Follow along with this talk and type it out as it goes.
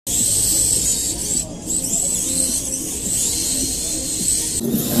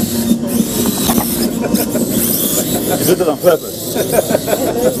it on purpose.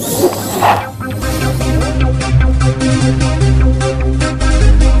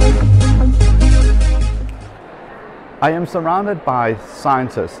 I am surrounded by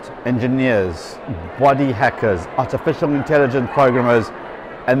scientists, engineers, body hackers, artificial intelligence programmers,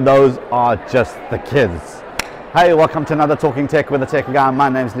 and those are just the kids. Hey, welcome to another Talking Tech with a Tech Guy. My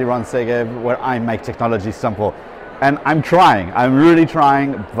name's Liron Segev, where I make technology simple. And I'm really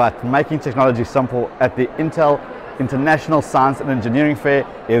trying, but making technology simple at the Intel International Science and Engineering Fair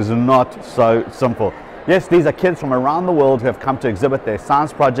is not so simple. Yes, these are kids from around the world who have come to exhibit their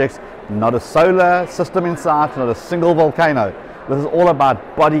science projects. Not a solar system in sight, not a single volcano. This is all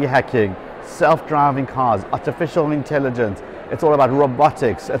about body hacking, self-driving cars, artificial intelligence. It's all about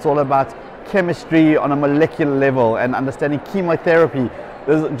robotics. It's all about chemistry on a molecular level and understanding chemotherapy.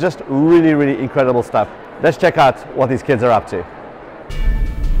 This is just really, really incredible stuff. Let's check out what these kids are up to.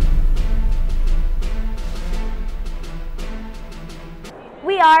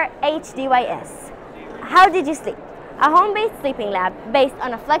 We are HDYS. How did you sleep? A home-based sleeping lab based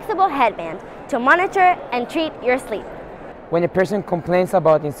on a flexible headband to monitor and treat your sleep. When a person complains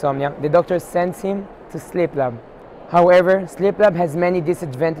about insomnia, the doctor sends him to sleep lab. However, sleep lab has many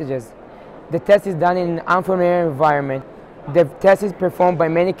disadvantages. The test is done in an unfamiliar environment. The test is performed by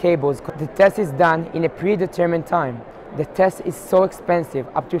many cables. The test is done in a predetermined time. The test is so expensive,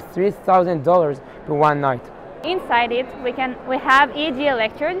 up to $3,000 per one night. Inside it, we have EEG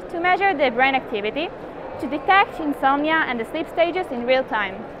electrodes to measure the brain activity, to detect insomnia and the sleep stages in real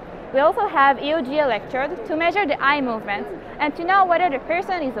time. We also have EOG electrode to measure the eye movements and to know whether the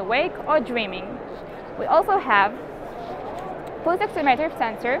person is awake or dreaming. We also have pulse oximeter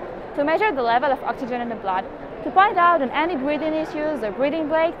sensor to measure the level of oxygen in the blood, to point out on any breathing issues or breathing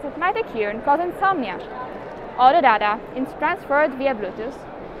breaks that might occur and cause insomnia. All the data is transferred via Bluetooth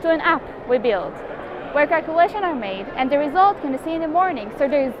to an app we build, where calculations are made and the result can be seen in the morning, so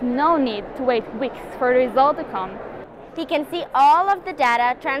there is no need to wait weeks for the result to come. He can see all of the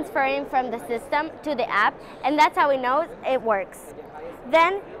data transferring from the system to the app, and that's how he knows it works.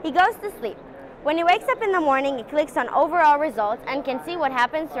 Then he goes to sleep. When he wakes up in the morning, he clicks on overall results and can see what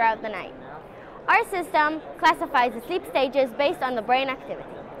happens throughout the night. Our system classifies the sleep stages based on the brain activity.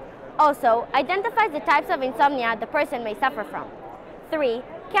 Also, identifies the types of insomnia the person may suffer from. 3.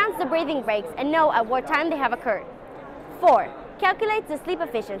 Counts the breathing breaks and know at what time they have occurred. 4. Calculates the sleep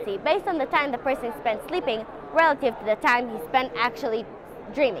efficiency based on the time the person spent sleeping relative to the time he spent actually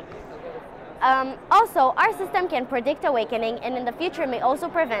dreaming. Also, our system can predict awakening and in the future may also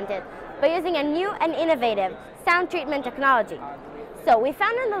prevent it by using a new and innovative sound treatment technology. So we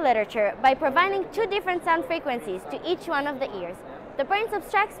found in the literature, by providing 2 different sound frequencies to each one of the ears, the brain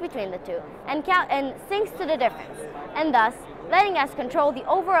subtracts between the 2 and syncs to the difference, and thus letting us control the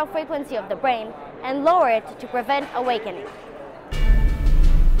overall frequency of the brain and lower it to prevent awakening.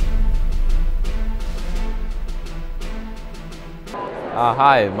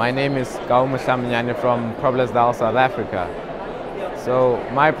 Hi, my name is Kauma Shamnyane from Problesdal, South Africa. So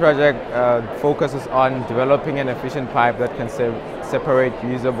my project focuses on developing an efficient pipe that can separate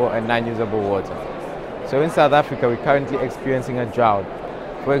usable and non-usable water. So in South Africa, we're currently experiencing a drought.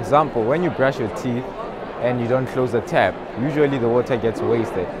 For example, when you brush your teeth and you don't close the tap, usually the water gets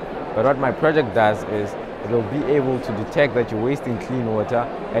wasted. But what my project does is it will be able to detect that you're wasting clean water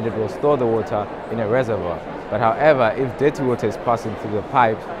and it will store the water in a reservoir. But however, if dirty water is passing through the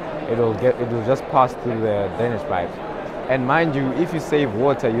pipes, it will just pass through the drainage pipes. And mind you, if you save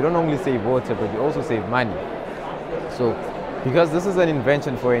water, you don't only save water, but you also save money. So because this is an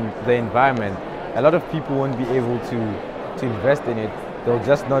invention for the environment, a lot of people won't be able to invest in it. They'll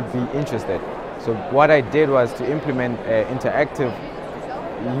just not be interested. So what I did was to implement an interactive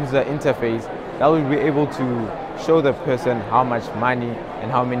user interface that will be able to show the person how much money and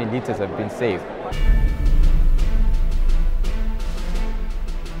how many liters have been saved.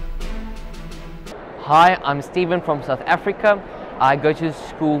 Hi, I'm Stephen from South Africa. I go to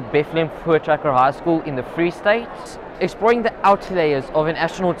school Bethlehem Voortrekker High School in the Free State, exploring the outer layers of an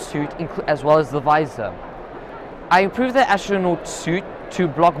astronaut suit as well as the visor. I improved the astronaut suit to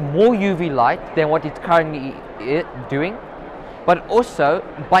block more UV light than what it's currently doing, but also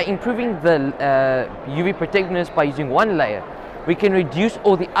by improving the UV protectiveness by using one layer, we can reduce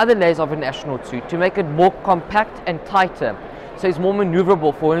all the other layers of an astronaut suit to make it more compact and tighter, so it's more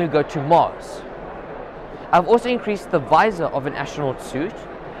maneuverable for when we go to Mars. I've also increased the visor of an astronaut suit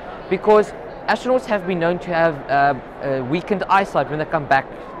because astronauts have been known to have weakened eyesight when they come back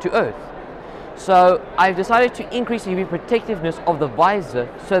to Earth. So I've decided to increase the UV protectiveness of the visor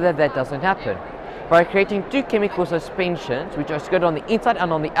so that that doesn't happen by creating 2 chemical suspensions which are secured on the inside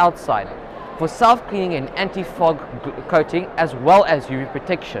and on the outside. for self-cleaning and anti-fog coating as well as UV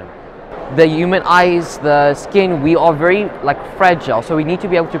protection. The human eyes, the skin, we are very fragile, so we need to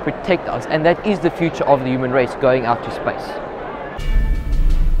be able to protect us, and that is the future of the human race going out to space.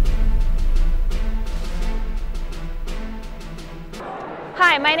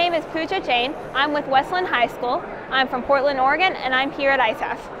 Hi, my name is Pooja Jane. I'm with Westland High School. I'm from Portland, Oregon, and I'm here at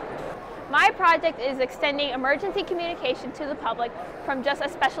ISEF. My project is extending emergency communication to the public from just a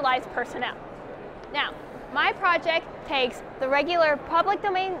specialized personnel. Now, my project takes the regular public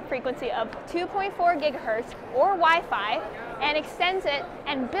domain frequency of 2.4 gigahertz or Wi-Fi and extends it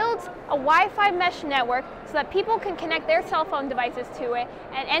and builds a Wi-Fi mesh network so that people can connect their cell phone devices to it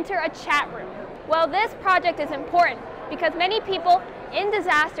and enter a chat room. Well, this project is important because many people in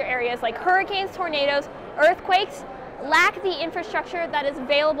disaster areas like hurricanes, tornadoes, earthquakes lack the infrastructure that is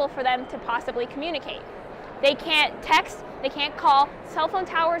available for them to possibly communicate. They can't text, they can't call, cell phone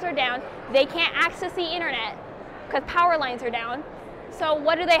towers are down, they can't access the internet because power lines are down. So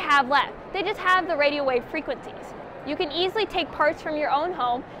what do they have left? They just have the radio wave frequencies. You can easily take parts from your own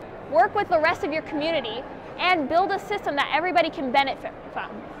home, work with the rest of your community, and build a system that everybody can benefit from.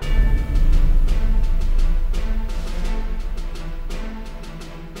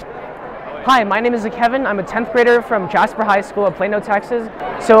 Hi, my name is Kevin. I'm a 10th grader from Jasper High School of Plano, Texas.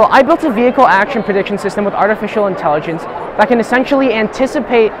 So I built a vehicle action prediction system with artificial intelligence that can essentially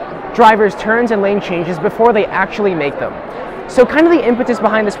anticipate drivers' turns and lane changes before they actually make them. So kind of the impetus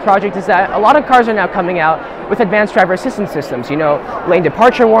behind this project is that a lot of cars are now coming out with advanced driver assistance systems, lane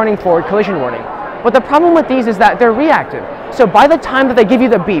departure warning, forward collision warning. But the problem with these is that they're reactive. So by the time that they give you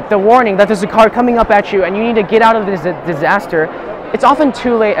the beep, the warning that there's a car coming up at you and you need to get out of this disaster, it's often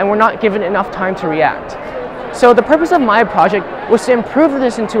too late and we're not given enough time to react. So the purpose of my project was to improve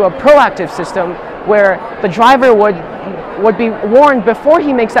this into a proactive system where the driver would be warned before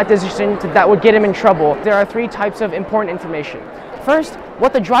he makes that decision that would get him in trouble. There are 3 types of important information. First,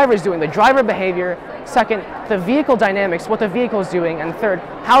 what the driver is doing, the driver behavior. Second, the vehicle dynamics, what the vehicle is doing. And third,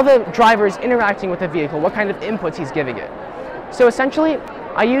 how the driver is interacting with the vehicle, what kind of inputs he's giving it. So essentially,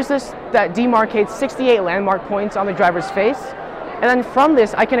 I use this that demarcates 68 landmark points on the driver's face. And then from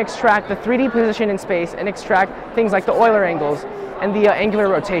this, I can extract the 3D position in space and extract things like the Euler angles and the angular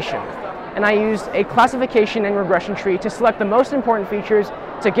rotation. And I used a classification and regression tree to select the most important features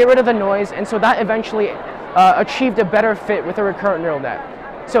to get rid of the noise, and so that eventually achieved a better fit with a recurrent neural net.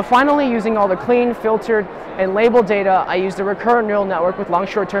 So finally, using all the clean, filtered, and labeled data, I used a recurrent neural network with long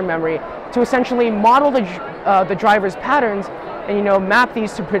short-term memory to essentially model the driver's patterns and map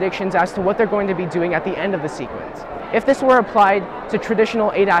these to predictions as to what they're going to be doing at the end of the sequence. If this were applied to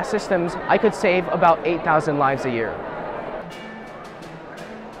traditional ADAS systems, I could save about 8,000 lives a year.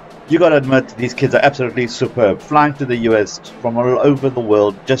 You gotta admit, these kids are absolutely superb, flying to the US from all over the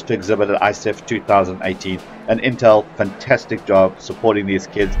world just to exhibit at ISEF 2018. And Intel, fantastic job supporting these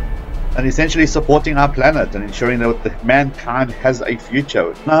kids and essentially supporting our planet and ensuring that mankind has a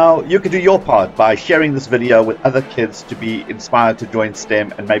future. Now, you can do your part by sharing this video with other kids to be inspired to join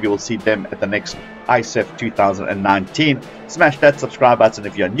STEM, and maybe we'll see them at the next ISEF 2019. Smash that subscribe button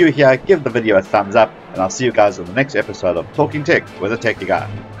if you're new here, give the video a thumbs up, and I'll see you guys in the next episode of Talking Tech with a Techie Guy.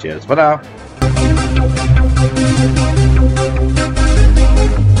 Cheers for now.